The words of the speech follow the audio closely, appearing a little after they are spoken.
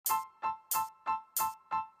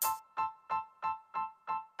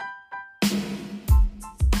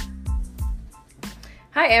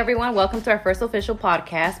Hi, everyone. Welcome to our first official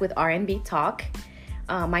podcast with R&B Talk.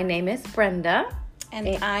 My name is Brenda.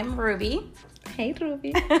 And I'm Ruby. Hey,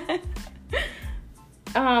 Ruby.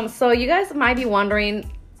 So you guys might be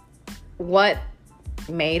wondering what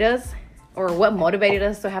made us or what motivated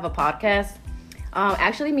us to have a podcast.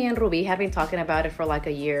 Actually, me and Ruby have been talking about it for like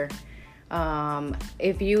a year.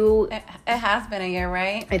 It has been a year,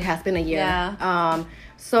 right? It has been a year. Yeah.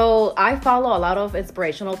 So I follow a lot of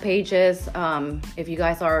inspirational pages. If you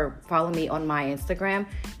guys are following me on my Instagram,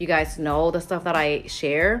 you guys know the stuff that I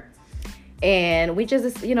share. And we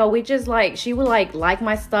just like, she would like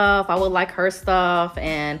my stuff. I would like her stuff.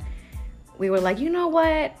 And we were like, you know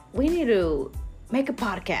what? We need to make a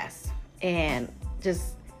podcast and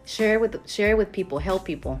just share it with people, help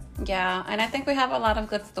people. Yeah. And I think we have a lot of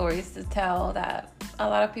good stories to tell that a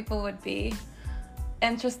lot of people would be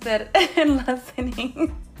interested in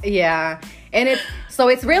listening. Yeah. And it's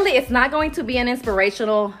not going to be an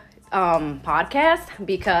inspirational podcast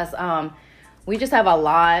because we just have a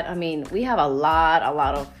lot. I mean, we have a lot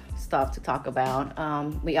of stuff to talk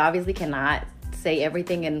about. We obviously cannot say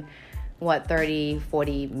everything in 30,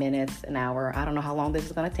 40 minutes, an hour. I don't know how long this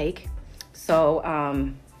is going to take.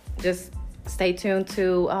 So just stay tuned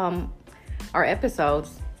to our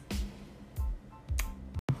episodes.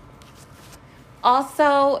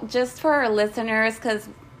 Also, just for our listeners, because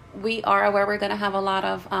we are aware we're going to have a lot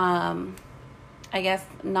of,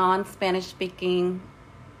 non-Spanish speaking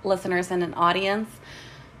listeners in an audience.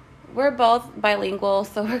 We're both bilingual,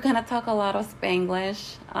 so we're going to talk a lot of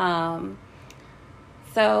Spanglish.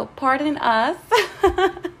 So pardon us.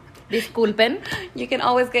 Disculpen. You can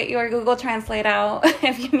always get your Google Translate out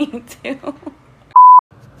if you need to.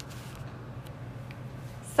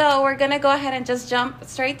 So we're going to go ahead and just jump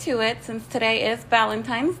straight to it since today is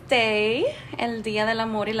Valentine's Day, El Día del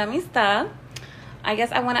Amor y la Amistad. I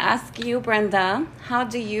guess I want to ask you, Brenda, how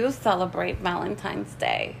do you celebrate Valentine's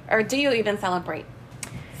Day? Or do you even celebrate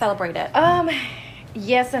it?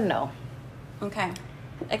 Yes and no. Okay.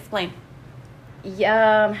 Explain.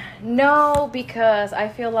 Yeah, no, because I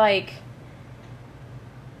feel like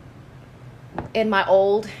in my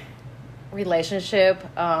old relationship,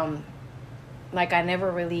 I never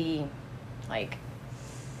really, I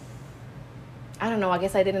don't know, I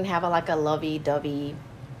guess I didn't have a lovey-dovey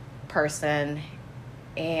person.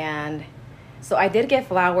 And so I did get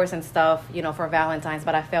flowers and stuff, for Valentine's,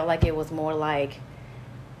 but I felt like it was more like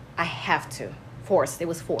I have to. Forced. It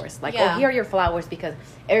was forced. Yeah. Oh, here are your flowers because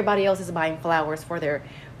everybody else is buying flowers for their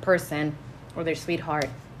person or their sweetheart.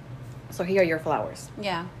 So here are your flowers.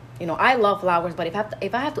 Yeah. I love flowers, but if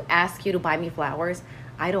I have to ask you to buy me flowers,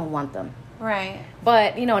 I don't want them. Right.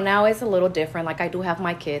 But, now it's a little different. Like, I do have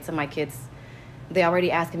my kids, and my kids, they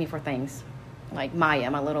already asking me for things. Like Maya,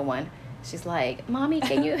 my little one. She's like, Mommy,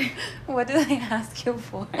 can you... What do they ask you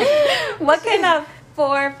for? What can a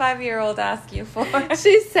 4 or 5-year-old ask you for?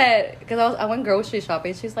 She said, because I went grocery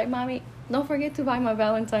shopping. She's like, Mommy, don't forget to buy my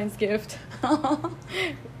Valentine's gift.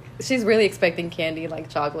 She's really expecting candy, like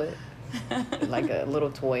chocolate, like a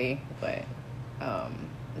little toy, but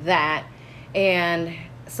that. And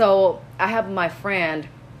so I have my friend,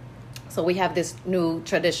 so we have this new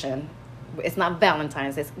tradition. It's not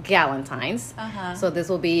Valentine's, it's Galentine's. Uh-huh. So this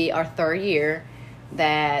will be our 3rd year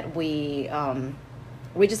that we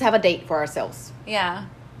just have a date for ourselves. Yeah.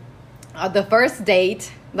 The first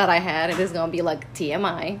date that I had, it is going to be like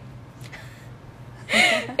TMI.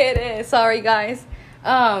 It is. Sorry, guys.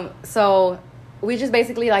 So we just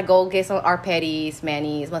basically go get our pedis,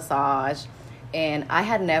 manis, massage. And I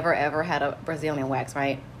had never, ever had a Brazilian wax,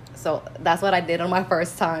 right? So that's what I did on my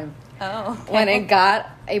first time. Oh, okay. When I got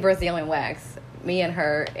a Brazilian wax, me and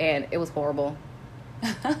her, and it was horrible.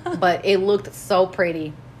 But it looked so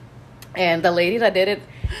pretty. And the lady that did it,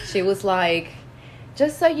 she was like,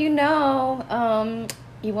 just so you know,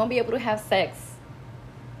 you won't be able to have sex.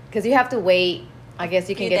 Because you have to wait. I guess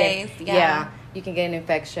you can get days, you can get an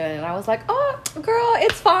infection. And I was like, oh, girl,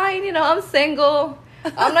 it's fine. I'm single.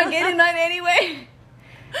 I'm not getting none anyway.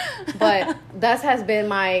 But that has been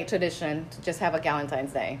my tradition, to just have a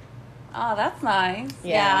Valentine's Day. Oh, that's nice.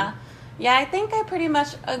 Yeah. Yeah, I think I pretty much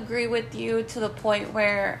agree with you to the point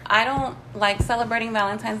where I don't like celebrating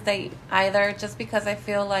Valentine's Day either, just because I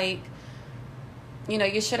feel like,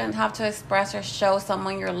 you shouldn't have to express or show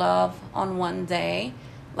someone your love on one day.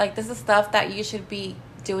 Like, this is stuff that you should be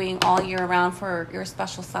doing all year round for your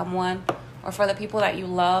special someone or for the people that you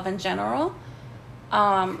love in general.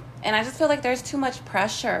 And I just feel like there's too much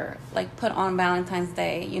pressure, put on Valentine's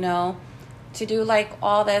Day, to do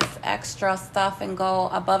all this extra stuff and go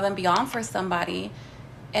above and beyond for somebody.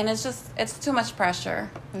 And it's too much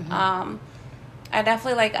pressure. Mm-hmm. I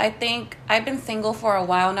definitely I think I've been single for a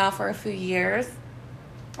while now, for a few years.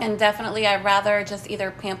 And definitely I'd rather just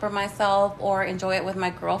either pamper myself or enjoy it with my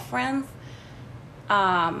girlfriends.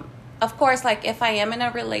 Of course, if I am in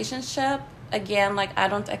a relationship, again, I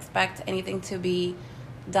don't expect anything to be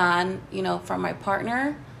done, from my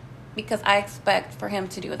partner, because I expect for him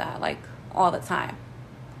to do that, all the time.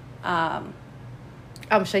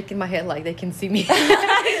 I'm shaking my head like they can see me.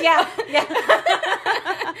 Yeah.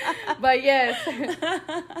 But yes.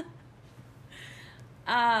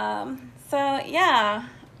 So yeah.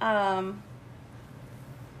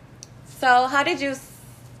 So how did you?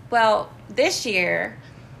 Well, this year,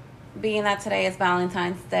 being that today is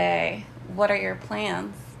Valentine's Day, what are your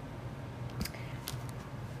plans?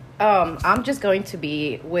 I'm just going to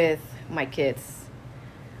be with my kids.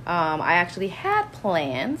 I actually had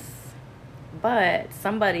plans, but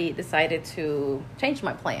somebody decided to change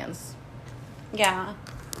my plans. Yeah.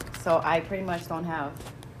 So I pretty much don't have,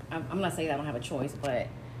 I'm not saying I don't have a choice, but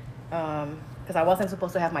because I wasn't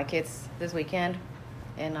supposed to have my kids this weekend,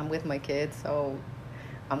 and I'm with my kids, so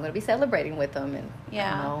I'm going to be celebrating with them. And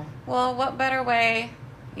yeah. Well, what better way,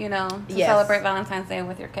 to celebrate Valentine's Day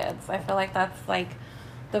with your kids? I feel like that's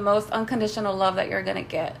the most unconditional love that you're going to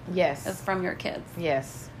get. Yes. Is from your kids.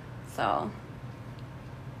 Yes.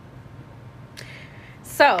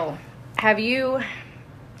 So, have you,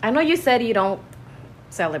 I know you said you don't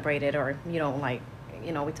celebrate it, or you don't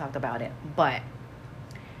we talked about it, but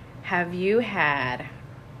have you had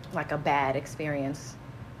a bad experience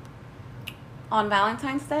on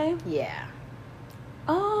Valentine's Day? Yeah.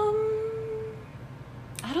 I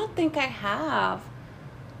don't think I have,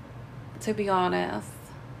 to be honest.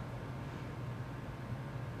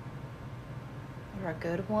 Or a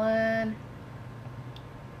good one?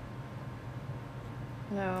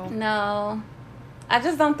 No. I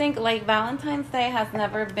just don't think, Valentine's Day has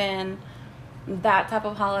never been that type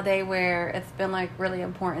of holiday where it's been, really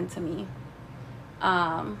important to me.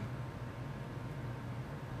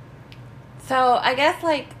 So, I guess,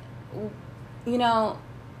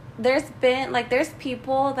 there's been, there's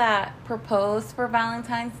people that propose for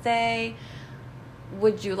Valentine's Day.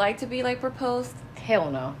 Would you like to be, proposed?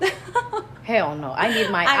 Hell no. Hell no.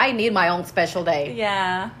 I need my own special day.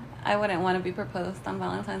 Yeah. I wouldn't want to be proposed on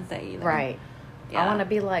Valentine's Day either. Right. Yeah. I want to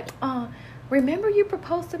be remember you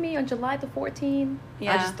proposed to me on July the 14th?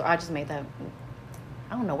 Yeah. I just made that.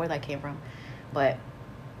 I don't know where that came from, but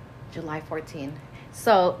July 14th.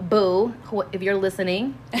 So, boo, if you're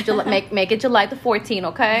listening, make it July the 14th,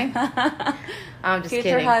 okay? I'm just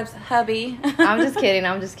kidding. Future hubby. I'm just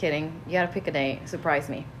kidding. You gotta pick a date. Surprise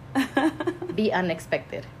me. Be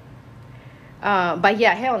unexpected. But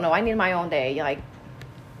yeah, hell no. I need my own day. Yeah.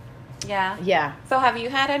 Yeah. So have you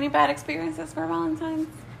had any bad experiences for Valentine's?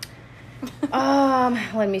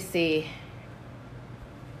 Let me see.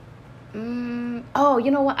 Oh,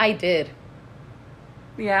 you know what? I did.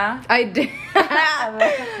 Yeah? I did.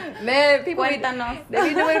 Man, people they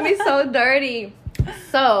be doing me so dirty.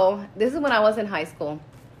 So, this is when I was in high school.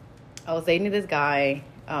 I was dating this guy.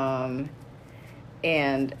 And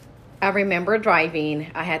I remember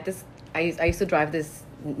driving. I had this, I used to drive this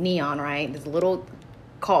Neon, right? This little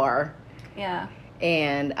car. Yeah.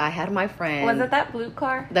 And I had my friend. Was it that blue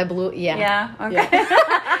car? That blue, yeah. Yeah, okay. Yeah.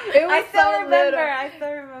 It was I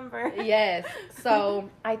still remember. Yes.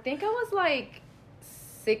 So, I think I was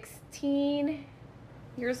 16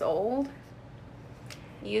 years old.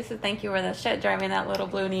 You used to think you were the shit driving that little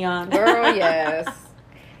blue Neon. Girl, yes.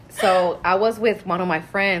 So, I was with one of my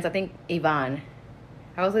friends, I think Yvonne.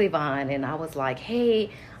 I was with Yvonne, and I was like,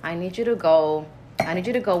 hey, I need you to go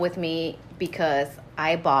with me because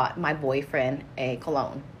I bought my boyfriend a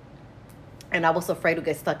cologne. And I was afraid to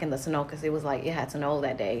get stuck in the snow because it was it had snow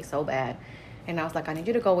that day so bad. And I was like, I need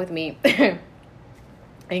you to go with me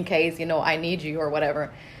in case, I need you or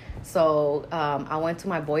whatever. So I went to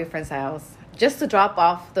my boyfriend's house just to drop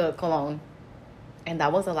off the cologne. And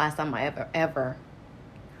that was the last time I ever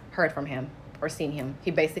heard from him or seen him.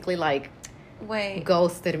 He basically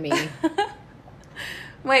ghosted me.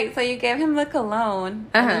 Wait, so you gave him the cologne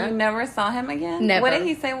and you never saw him again? Never. What did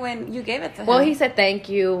he say when you gave it to him? Well, he said thank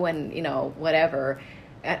you and, whatever.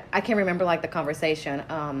 I can't remember, the conversation.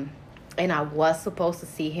 And I was supposed to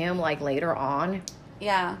see him, later on.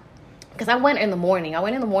 Yeah. Because I went in the morning. I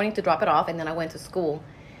went in the morning to drop it off, and then I went to school.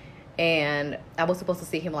 And I was supposed to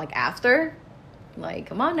see him, after.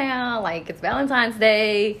 Come on now. It's Valentine's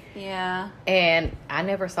Day. Yeah. And I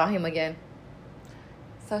never saw him again.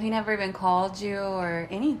 So he never even called you or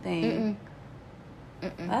anything?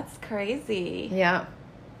 Mm-mm. That's crazy. Yeah.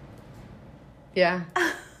 Yeah.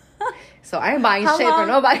 So I ain't buying How shit for long?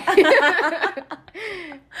 nobody.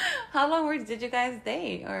 How long did you guys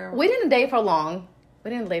date? Or We didn't date for long.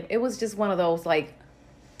 We didn't live. It was just one of those, like,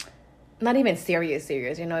 not even serious,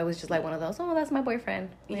 you know. It was just like one of those, oh, that's my boyfriend.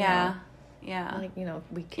 You yeah, know? yeah, Like, you know,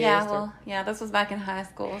 we kissed. yeah. or- Well, yeah. This was back in high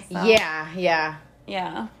school. So. Yeah.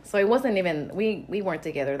 Yeah. So it wasn't even, we weren't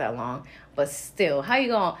together that long. But still, how you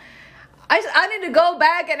going? I need to go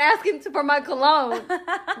back and ask him for my cologne.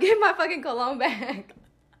 Get my fucking cologne back.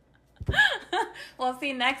 Well,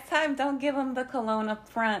 see, next time, don't give him the cologne up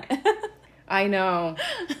front. I know.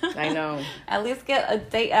 At least get a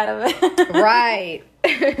date out of it. Right.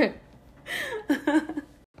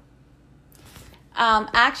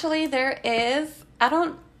 Actually, there is, I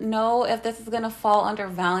don't know if this is going to fall under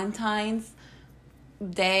Valentine's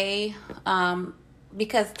Day,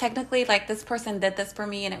 because technically, like, this person did this for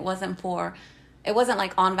me and it wasn't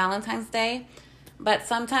like on Valentine's Day. But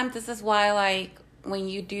sometimes this is why, like, when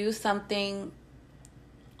you do something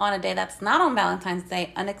on a day that's not on Valentine's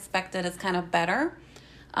Day, unexpected is kind of better.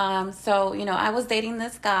 So, you know, I was dating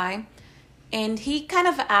this guy, and he kind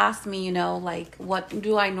of asked me, you know, like, what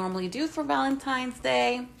do I normally do for Valentine's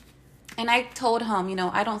Day? And I told him, you know,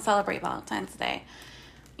 I don't celebrate Valentine's Day.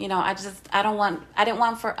 You know, I didn't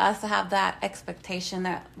want for us to have that expectation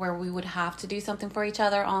that where we would have to do something for each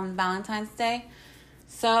other on Valentine's Day.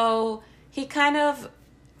 So he kind of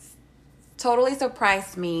totally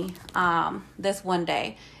surprised me this one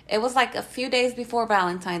day. It was like a few days before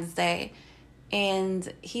Valentine's Day,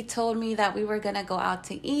 and he told me that we were gonna go out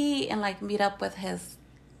to eat and like meet up with his,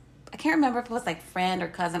 I can't remember if it was like friend or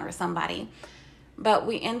cousin or somebody, but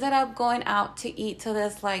we ended up going out to eat to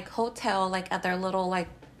this like hotel, like at their little like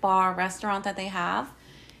bar restaurant that they have.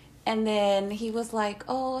 And then he was like,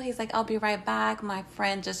 he's like, I'll be right back, my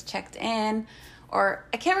friend just checked in. Or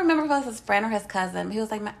I can't remember if it was his friend or his cousin. He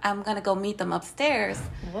was like, I'm going to go meet them upstairs.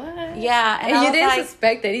 What? Yeah. And you didn't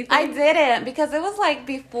suspect anything? I didn't, because it was like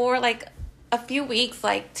before, like a few weeks,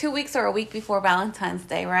 like 2 weeks or a week before Valentine's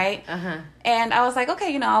Day, right? Uh-huh. And I was like,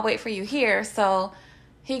 okay, you know, I'll wait for you here. So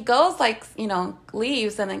he goes, like, you know,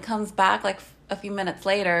 leaves and then comes back like a few minutes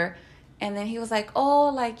later. And then he was like,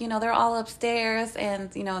 like, you know, they're all upstairs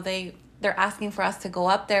and, you know, they're asking for us to go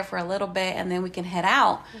up there for a little bit and then we can head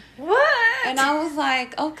out. What? And I was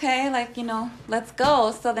like, okay, like, you know, let's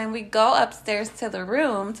go. So then we go upstairs to the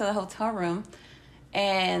hotel room.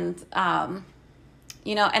 And,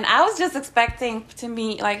 you know, and I was just expecting to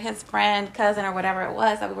meet like his friend, cousin, or whatever it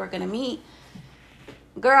was that we were going to meet.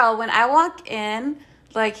 Girl, when I walk in,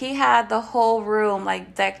 like, he had the whole room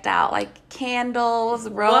like decked out, like candles,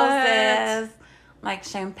 roses, like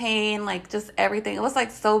champagne, like just everything. It was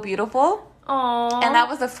like so beautiful. Aww. And that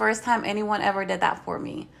was the first time anyone ever did that for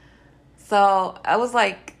me. So I was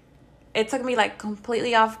like, it took me like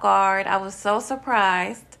completely off guard. I was so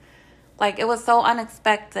surprised. Like, it was so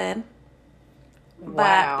unexpected. Wow.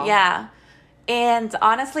 But yeah. And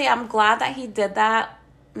honestly, I'm glad that he did that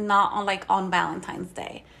not on Valentine's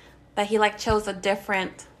Day. That he like chose a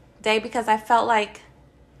different day, because I felt like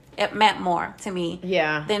it meant more to me.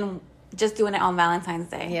 Yeah. Than just doing it on Valentine's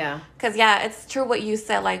Day. Yeah. Because, yeah, it's true what you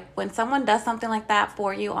said. Like, when someone does something like that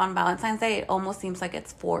for you on Valentine's Day, it almost seems like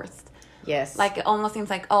it's forced. Yes. Like, it almost seems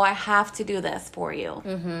like, I have to do this for you.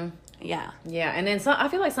 Mm-hmm. Yeah. Yeah, and then I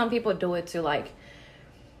feel like some people do it to, like,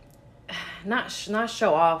 not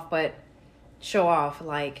show off, but show off.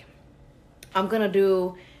 Like, I'm going to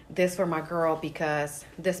do this for my girl because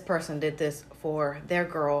this person did this for their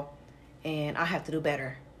girl, and I have to do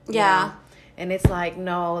better. Yeah. Know? And it's like,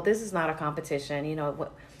 no, this is not a competition. You know,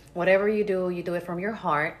 whatever you do it from your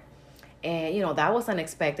heart. And, you know, that was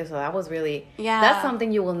unexpected. So that was really, that's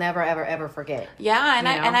something you will never, ever, ever forget. Yeah. And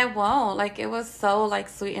I won't. Like, it was so, like,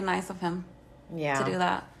 sweet and nice of him. Yeah. To do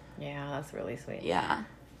that. Yeah. That's really sweet. Yeah.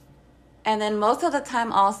 And then most of the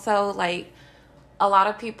time also, like, a lot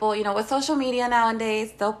of people, you know, with social media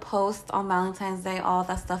nowadays, they'll post on Valentine's Day all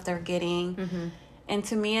that stuff they're getting. Mm-hmm. And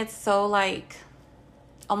to me, it's so, like,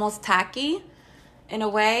 almost tacky in a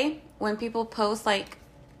way when people post, like,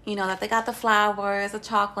 you know, that they got the flowers, the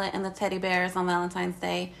chocolate, and the teddy bears on Valentine's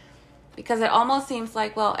Day. Because it almost seems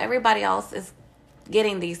like, well, everybody else is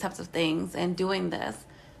getting these types of things and doing this.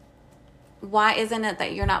 Why isn't it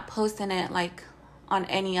that you're not posting it, like, on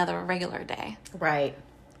any other regular day? Right.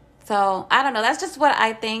 So, I don't know. That's just what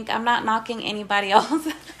I think. I'm not knocking anybody else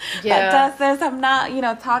Yeah. that does this. I'm not, you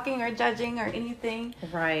know, talking or judging or anything.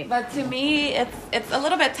 Right. But to me, it's a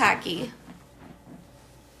little bit tacky.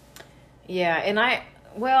 Yeah, and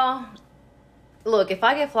look, if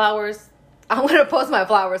I get flowers, I'm going to post my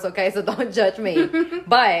flowers, okay? So don't judge me.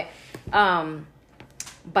 But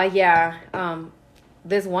yeah,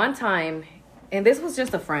 this one time, And this was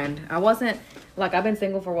just a friend. I wasn't, like, I've been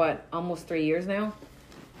single for what? Almost 3 years now?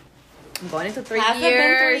 I'm going into 3 years. Has it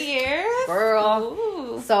been 3 years? Girl.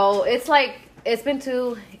 Ooh. So, it's like, it's been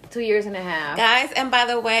 2 years and a half. Guys, and by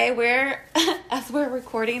the way, as we're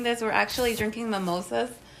recording this, we're actually drinking mimosas.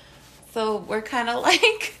 So we're kind of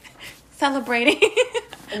like celebrating.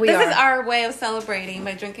 This is our way of celebrating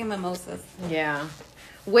by drinking mimosas. Yeah.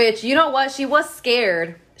 Which, you know what? She was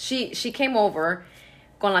scared. She came over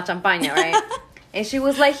con la champaña, right? And she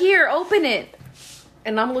was like, here, open it.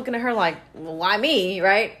 And I'm looking at her like, well, why me,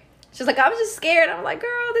 right? She's like, I was just scared. I'm like,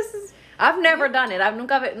 girl, I've never done it. I've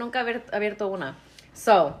nunca abierto una.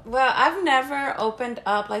 So. Well, I've never opened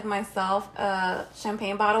up, like, myself a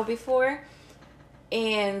champagne bottle before.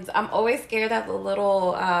 And I'm always scared that the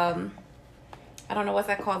little, I don't know what's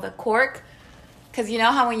that called, the cork. Because you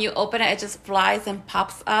know how when you open it, it just flies and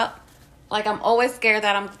pops up? Like, I'm always scared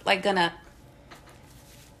that I'm, like,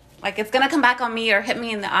 it's gonna come back on me or hit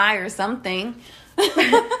me in the eye or something.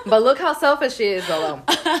 But look how selfish she is, though.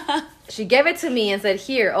 She gave it to me and said,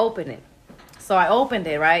 here, open it. So I opened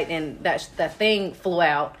it, right? And that thing flew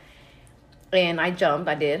out. And I jumped.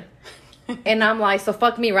 I did. And I'm like, so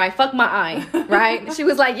fuck me, right? Fuck my eye, right? She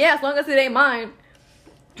was like, yeah, as long as it ain't mine.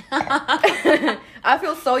 I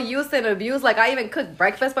feel so used and abused. Like, I even cooked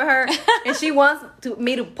breakfast for her. And she wants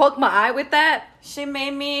me to poke my eye with that. She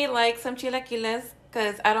made me, like, some chilaquiles.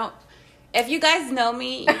 Because if you guys know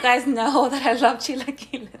me, you guys know that I love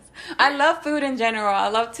chilaquiles. I love food in general. I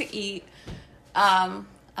love to eat. I'm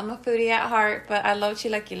a foodie at heart, but I love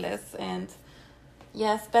chilaquiles. And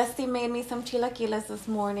yes, Bestie made me some chilaquiles this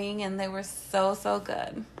morning, and they were so, so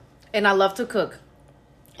good. And I love to cook.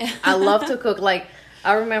 I love to cook. Like,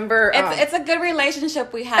 I remember... It's a good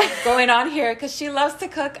relationship we have going on here, because she loves to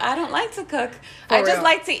cook. I don't like to cook. I just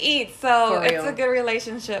like to eat, so it's a good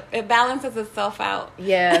relationship. It balances itself out.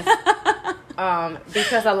 Yes.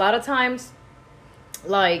 Because a lot of times,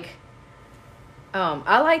 like...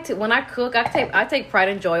 I like to... When I cook, I take pride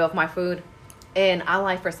and joy of my food. And I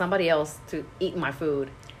like for somebody else to eat my food.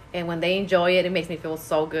 And when they enjoy it, it makes me feel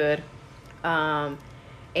so good. And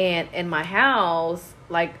in my house,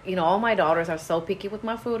 like, you know, all my daughters are so picky with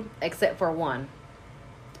my food, except for one.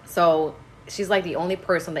 So she's like the only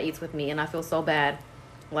person that eats with me. And I feel so bad,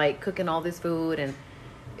 like, cooking all this food. And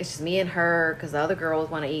it's just me and her, because the other girls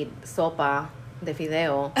want to eat sopa de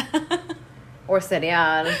fideo or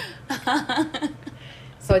cereal.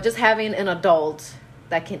 So just having an adult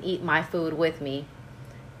that can eat my food with me,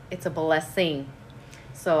 it's a blessing.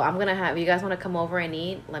 So I'm gonna have you guys want to come over and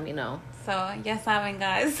eat, let me know. So ya saben,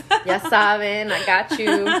 guys. Ya saben, I got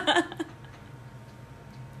you.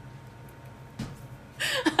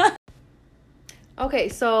 Okay,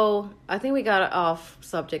 so I think we got off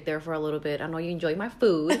subject there for a little bit. I know you enjoy my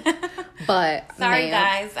food, but sorry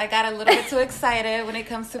guys, I got a little bit too excited when it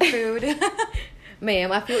comes to food.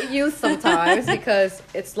 Ma'am, I feel used sometimes because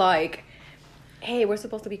it's like, hey, we're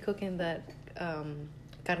supposed to be cooking that carne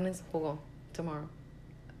en jugo tomorrow.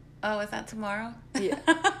 Oh, is that tomorrow? Yeah.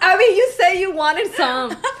 I mean, you say you wanted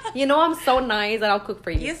some. You know I'm so nice that I'll cook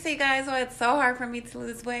for you. You see, guys, why it's so hard for me to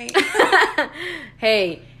lose weight.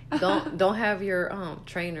 Hey, don't have your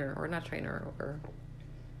trainer or not trainer or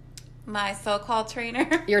my so-called trainer.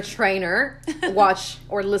 Your trainer watch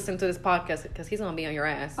or listen to this podcast because he's gonna be on your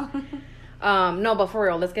ass. No, but for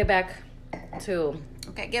real, let's get back to...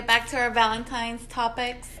 Okay, get back to our Valentine's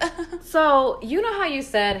topics. So, you know how you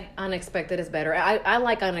said unexpected is better. I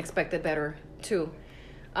like unexpected better, too.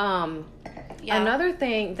 Another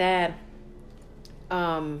thing that...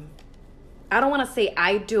 I don't want to say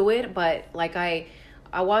I do it, but, like, I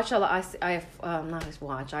watch a lot... I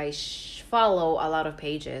follow a lot of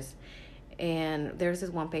pages. And there's this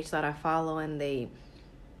one page that I follow, and they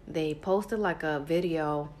posted, like, a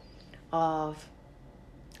video of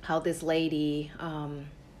how this lady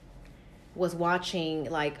was watching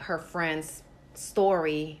like her friend's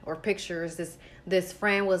story or pictures. This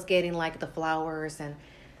friend was getting like the flowers and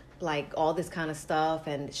like all this kind of stuff,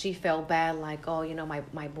 and she felt bad, like, oh, you know,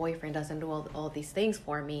 my boyfriend doesn't do all these things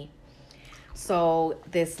for me. So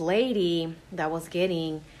this lady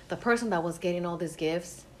the person that was getting all these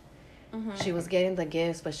gifts, she was getting the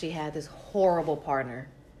gifts, but she had this horrible partner.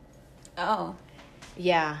 Oh.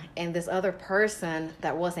 Yeah, and this other person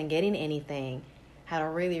that wasn't getting anything had a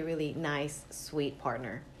really, really nice, sweet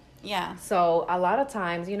partner. Yeah. So a lot of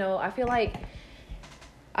times, you know, I feel like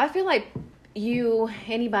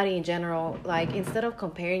anybody in general, like, instead of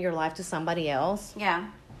comparing your life to somebody else, yeah,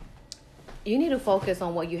 you need to focus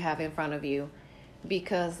on what you have in front of you,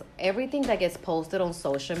 because everything that gets posted on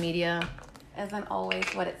social media isn't always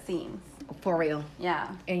what it seems. For real.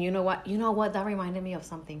 Yeah. And you know what? That reminded me of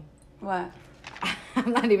something. What?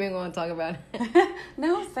 I'm not even going to talk about it.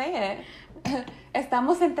 No, say it.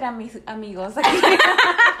 Estamos entre amigos aquí.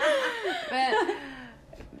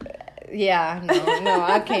 Yeah, no,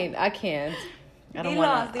 I can't. I don't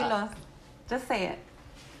want to. Dilos. Just say it.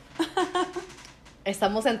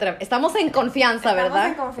 Estamos en confianza,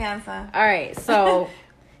 ¿verdad? Estamos en confianza. All right, so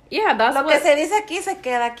yeah, that's Lo que se dice aquí se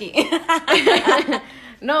queda aquí.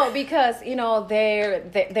 No, because there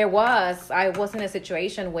I was in a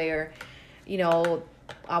situation where,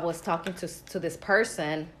 I was talking to this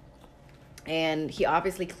person, and he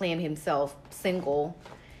obviously claimed himself single,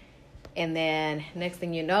 and then next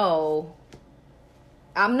thing you know,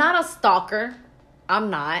 I'm not a stalker.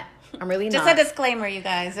 I'm really not. Just a disclaimer, you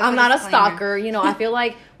guys. I'm not a stalker. I feel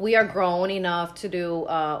like we are grown enough to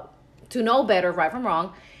know better, right from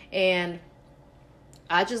wrong. And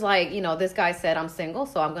I just this guy said I'm single,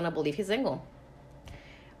 so I'm going to believe he's single.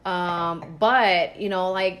 But,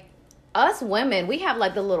 us women, we have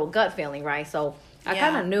the little gut feeling, right? So I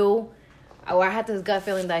kind of knew, or I had this gut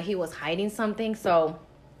feeling that he was hiding something. So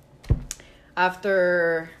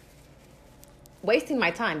after wasting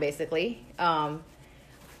my time, basically,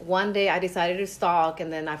 one day I decided to stalk,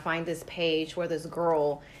 and then I find this page where this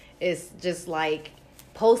girl is just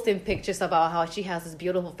posting pictures about how she has this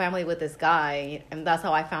beautiful family with this guy, and that's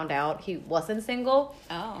how I found out he wasn't single.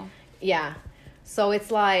 Oh. Yeah. So it's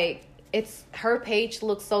her page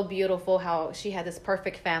looks so beautiful, how she had this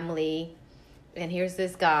perfect family, and here's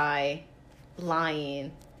this guy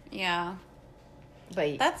lying. Yeah.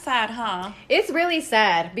 But that's sad, huh? It's really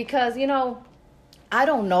sad because, I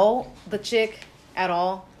don't know the chick at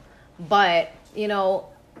all. But,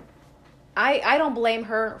 I don't blame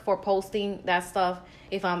her for posting that stuff.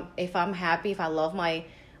 If I'm happy, if I love my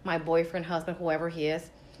boyfriend, husband, whoever he is,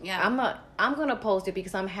 yeah, I'm gonna post it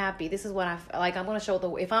because I'm happy. This is what I'm gonna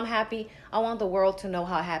show if I'm happy, I want the world to know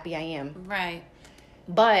how happy I am. Right.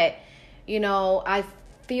 But, I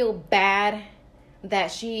feel bad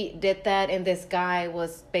that she did that, and this guy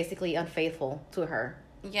was basically unfaithful to her.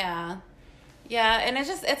 Yeah. Yeah, and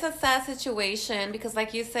it's a sad situation because,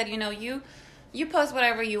 like you said, you post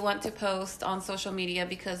whatever you want to post on social media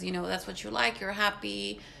because, that's what you like. You're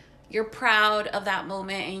happy. You're proud of that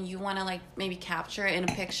moment, and you want to, maybe capture it in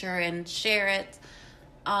a picture and share it.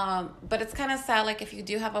 But it's kind of sad, if you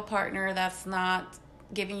do have a partner that's not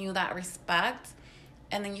giving you that respect,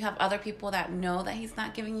 and then you have other people that know that he's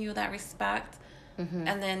not giving you that respect, mm-hmm.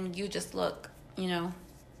 and then you just look,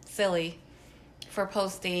 silly for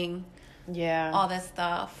posting all this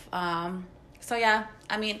stuff. So yeah,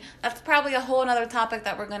 that's probably a whole other topic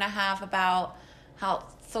that we're gonna have about how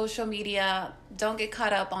social media, don't get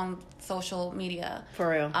caught up on social media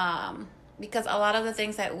for real, because a lot of the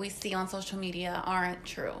things that we see on social media aren't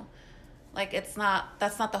true. That's not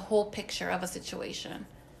the whole picture of a situation.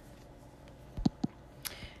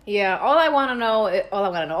 Yeah, all I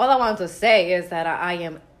want to say is that I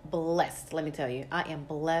am blessed. Let me tell you, I am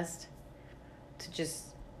blessed to just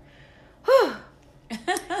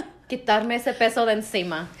quitarme ese peso de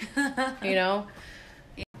encima,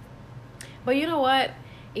 But you know what?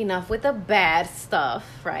 Enough with the bad stuff,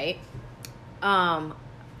 right? Now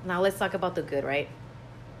let's talk about the good, right?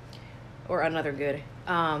 Or another good.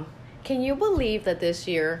 Can you believe that this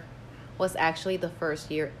year was actually the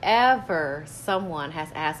first year ever someone has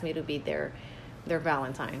asked me to be their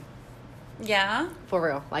Valentine? Yeah? For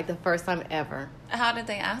real. The first time ever. How did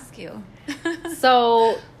they ask you?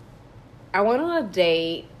 So I went on a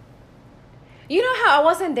date. You know how I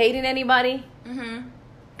wasn't dating anybody? Mm-hmm.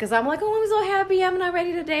 Because I'm I'm so happy. I'm not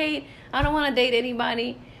ready to date. I don't want to date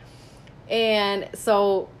anybody. And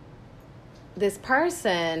so this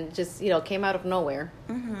person just, came out of nowhere.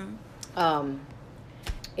 Mm-hmm.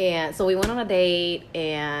 And so we went on a date,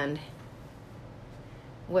 and,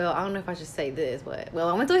 well, I don't know if I should say this, but,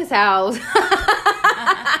 I went to his house. So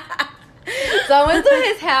I went to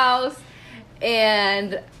his house,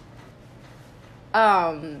 and,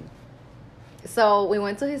 so we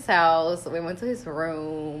went to his house, we went to his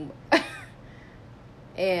room,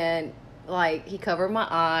 and, he covered my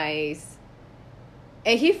eyes,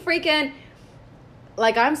 and he freaking,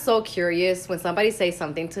 I'm so curious, when somebody says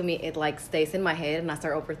something to me, it, stays in my head, and I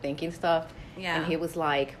start overthinking stuff. Yeah. And he was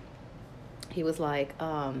like,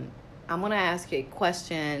 I'm going to ask you a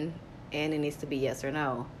question, and it needs to be yes or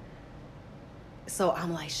no. So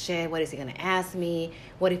I'm like, shit, what is he going to ask me?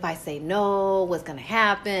 What if I say no? What's going to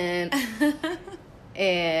happen?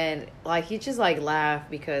 And, he just, laughed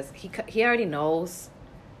because he already knows,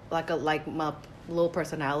 my little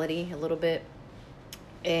personality a little bit.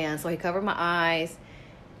 And so he covered my eyes,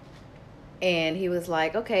 and he was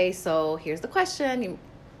like, okay, so here's the question.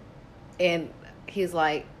 And he's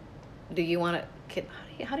like, do you want to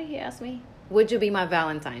how did he ask me? Would you be my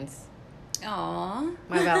Valentine's? Aww.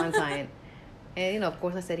 My Valentine. And, you know, of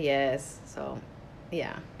course I said yes. So,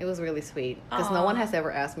 yeah, it was really sweet. Because no one has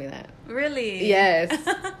ever asked me that. Really? Yes.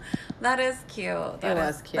 That is cute. That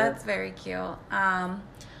was cute. That's very cute.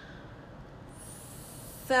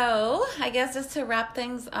 So, I guess just to wrap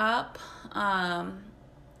things up, how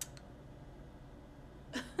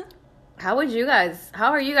are you guys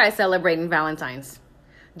celebrating Valentine's?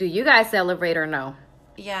 Do you guys celebrate or no?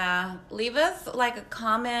 yeah, leave us like a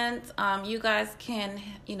comment. You guys can,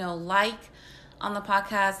 like on the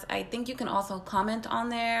podcast. I think you can also comment on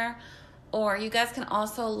there, or you guys can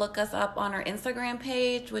also look us up on our Instagram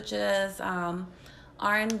page, which is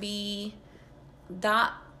rnb.talk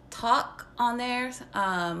on there,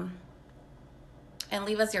 and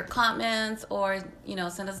leave us your comments, or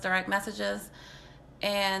send us direct messages,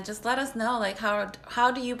 and just let us know, like,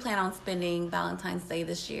 how do you plan on spending Valentine's Day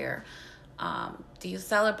this year? Do you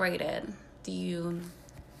celebrate it?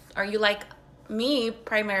 Are you like me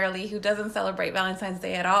primarily, who doesn't celebrate Valentine's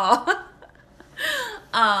Day at all?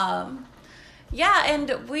 Yeah,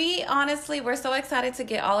 and we're so excited to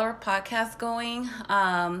get all our podcasts going.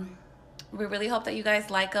 We really hope that you guys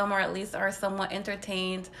like them, or at least are somewhat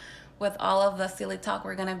entertained with all of the silly talk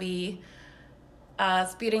we're going to be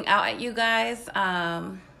spewing out at you guys.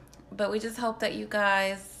 But we just hope that you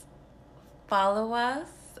guys follow us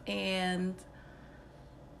and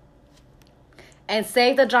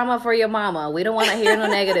save the drama for your mama. We don't want to hear no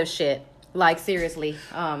negative shit. Like, seriously.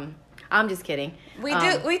 I'm just kidding.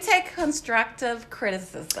 We take constructive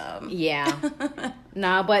criticism. Yeah.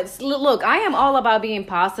 Nah, but look, I am all about being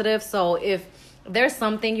positive. So if there's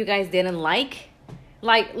something you guys didn't like,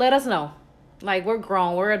 let us know. Like, we're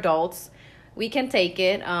grown, we're adults. We can take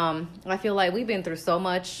it. I feel like we've been through so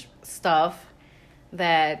much stuff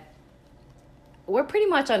that we're pretty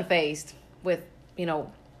much unfazed with,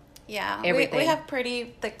 yeah, everything. We have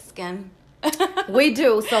pretty thick skin. We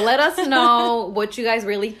do. So let us know what you guys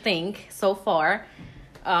really think so far.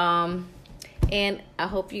 And I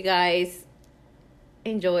hope you guys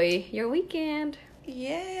enjoy your weekend.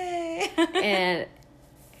 Yay. And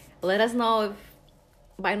let us know if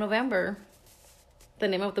by November the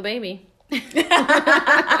name of the baby. Bye,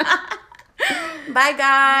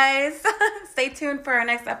 guys. Stay tuned for our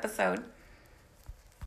next episode.